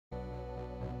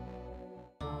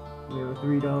We have a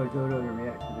 $3 dono to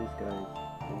react to this, guys.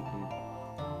 Thank you.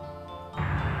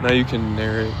 Now you can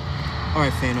narrate.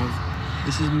 Alright, Fanof.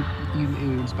 This is you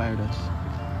inspired us.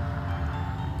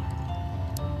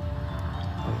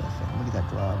 Look at that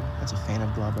glob. That's a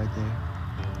Fanof glob right there.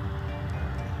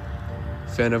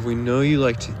 Fanof, we know you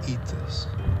like to eat this.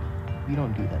 We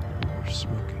don't do that though. Or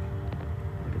smoking.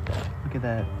 Look at that. Look at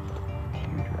that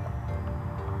teardrop.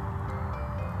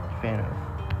 Fanof.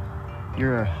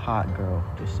 You're a hot girl,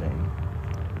 just saying.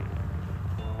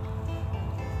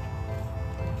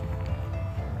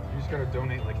 You just gotta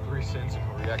donate like 3 cents and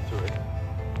we'll react to it.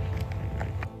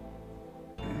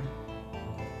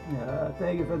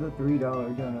 Thank you for the $3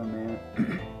 dono, man.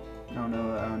 I don't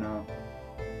know.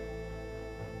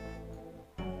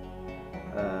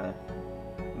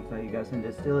 Looks like you got some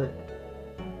distillate.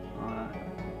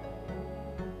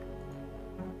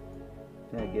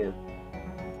 Thank you.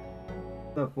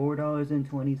 So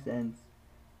 $4.20.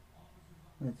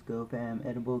 Let's go, fam.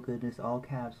 Edible goodness, all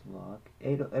caps lock.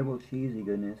 Edible cheesy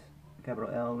goodness. Capital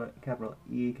L, capital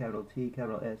E, capital T,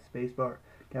 capital S, spacebar,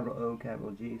 capital O,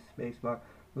 capital G, spacebar,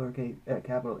 lowercase,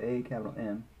 capital A, capital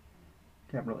M,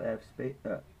 capital F,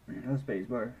 spacebar.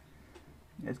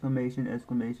 Exclamation,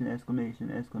 exclamation, exclamation,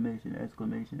 exclamation,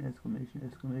 exclamation, exclamation,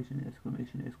 exclamation,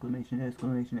 exclamation, exclamation,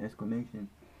 exclamation, exclamation.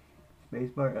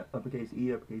 Spacebar, uppercase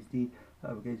E, uppercase D,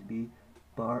 uppercase B,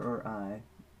 bar or I,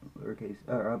 lowercase,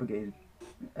 or uppercase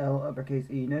L, uppercase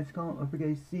E. Next column,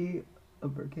 uppercase C,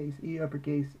 uppercase E,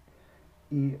 uppercase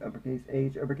E, uppercase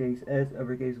H, uppercase S,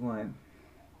 uppercase Y.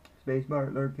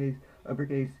 Spacebar, lowercase,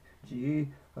 uppercase G,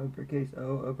 uppercase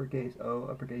O, uppercase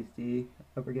D,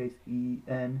 uppercase E,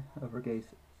 N, uppercase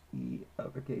E,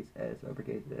 uppercase S,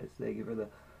 uppercase S. Thank you for the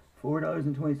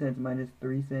 $4.20 minus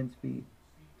 3 cents fee.